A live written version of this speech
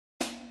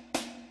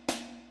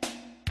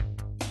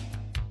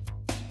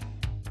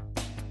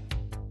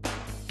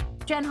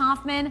Jen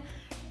Hoffman.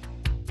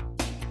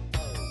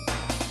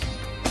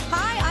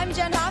 Hi, I'm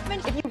Jen Hoffman.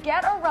 If you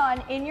get a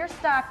run in your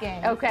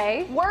stocking,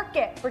 Okay. work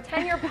it.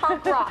 Pretend you're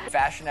punk rock.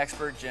 Fashion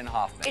expert Jen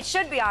Hoffman. It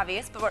should be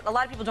obvious, but what a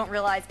lot of people don't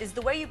realize is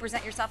the way you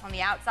present yourself on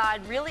the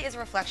outside really is a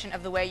reflection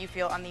of the way you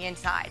feel on the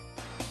inside.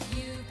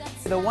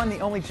 The one, the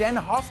only Jen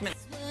Hoffman.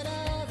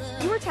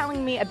 You were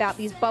telling me about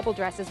these bubble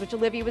dresses, which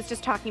Olivia was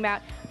just talking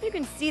about. You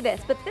can see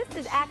this, but this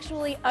is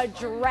actually a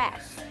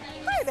dress.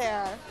 Hi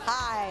there.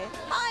 Hi.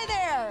 Hi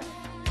there.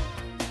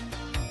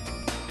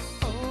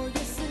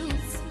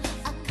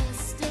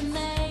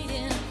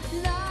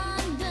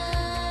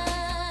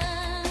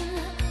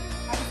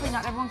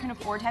 Not everyone can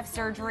afford to have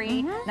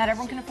surgery. Not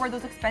everyone can afford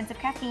those expensive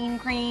caffeine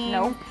creams.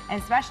 Nope. And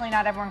especially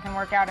not everyone can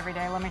work out every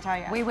day, let me tell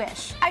you. We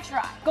wish. I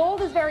try.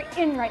 Gold is very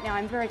in right now.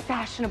 I'm very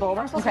fashionable.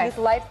 I'm supposed to be this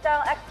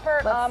lifestyle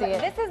expert. Let's see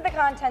it. This is the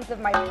contents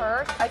of my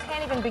purse. I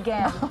can't even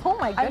begin. Oh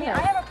my I mean, goodness.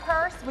 I have a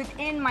purse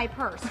within my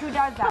purse. Who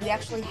does that? We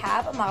actually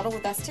have a model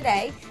with us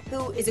today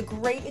who is a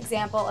great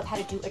example of how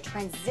to do a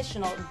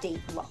transitional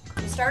date look.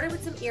 We started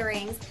with some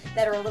earrings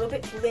that are a little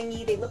bit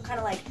blingy. They look kind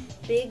of like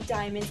big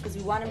diamonds because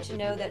we want him to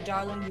know that,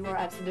 darling, you are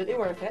absolutely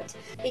worth it.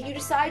 If you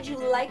decide you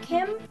like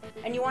him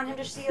and you want him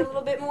to see a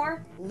little bit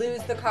more,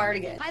 lose the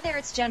cardigan. Hi there,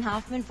 it's Jen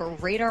Hoffman for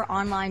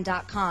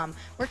RadarOnline.com.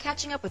 We're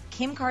catching up with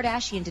Kim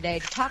Kardashian today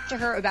to talk to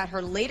her about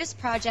her latest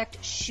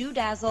project,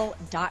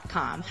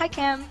 ShoeDazzle.com. Hi,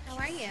 Kim. How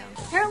are you?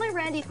 Apparently,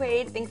 Randy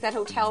Quaid thinks that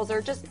hotels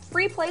are just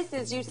free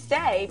places you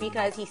stay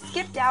because he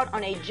skipped out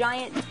on a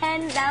giant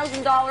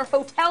 $10,000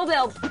 hotel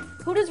bill.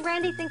 Who does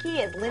Randy think he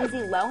is, Lindsay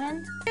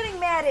Lohan? You're getting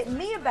mad at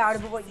me about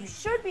it, but what you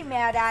should be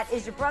mad at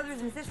is your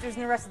brothers and sisters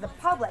and the rest of the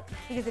public.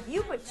 Because if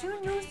you put two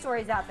news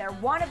stories out there,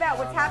 one about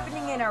what's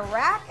happening in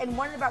Iraq and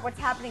one about what's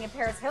happening in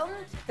Paris Hilton,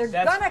 they're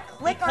gonna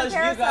click on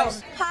Paris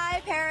Hilton.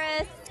 Hi,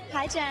 Paris.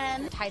 Hi,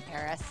 Jen. Hi,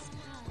 Paris.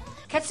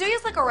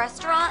 Katsuya's like a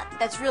restaurant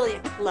that's really a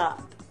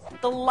club.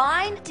 The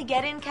line to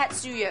get in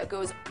Katsuya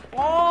goes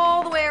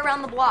all the way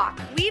around the block.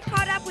 We've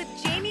caught up with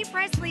Jamie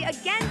Presley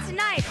again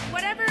tonight.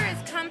 Whatever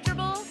is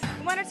comfortable,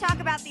 we want to talk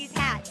about these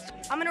hats.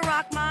 I'm going to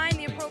rock mine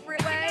the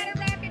appropriate way.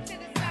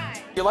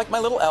 You're like my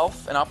little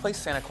elf, and I'll play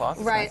Santa Claus.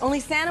 Right, only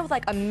Santa with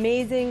like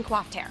amazing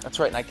coiffed hair. That's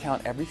right, and I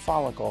count every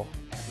follicle.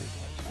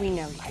 We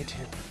know. I do.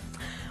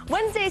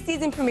 Wednesday's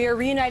season premiere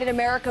reunited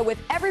America with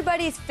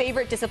everybody's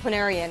favorite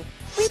disciplinarian.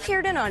 We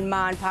peered in on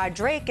Ma and Pa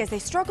Drake as they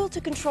struggled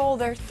to control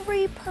their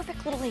three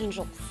perfect little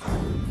angels.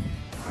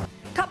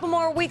 Couple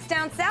more weeks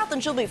down south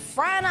and she'll be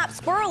frying up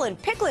squirrel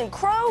and pickling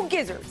crow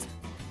gizzards.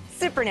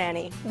 Super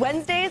Nanny,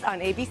 Wednesdays on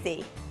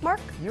ABC. Mark?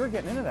 You were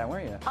getting into that,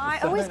 weren't you? I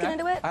always get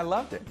into it. I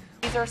loved it.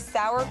 These are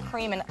sour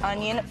cream and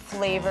onion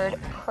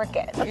flavored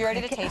crickets. Are you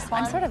ready to taste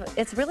one?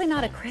 It's really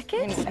not a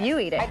cricket. You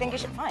eat it. I think you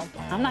should. Fine.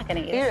 I'm not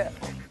gonna eat it.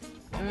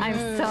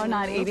 I'm so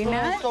not eating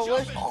that.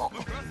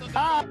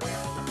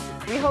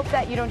 We hope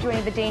that you don't do any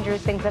of the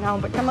dangerous things at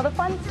home, but some of the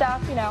fun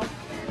stuff, you know.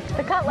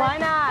 The cutlet. Why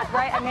not,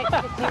 right? I may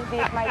just use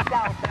these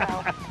myself, you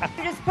know.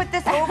 You just put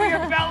this over your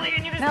belly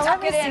and you just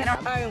tuck it in.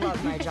 I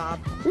love my job.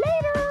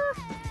 Later.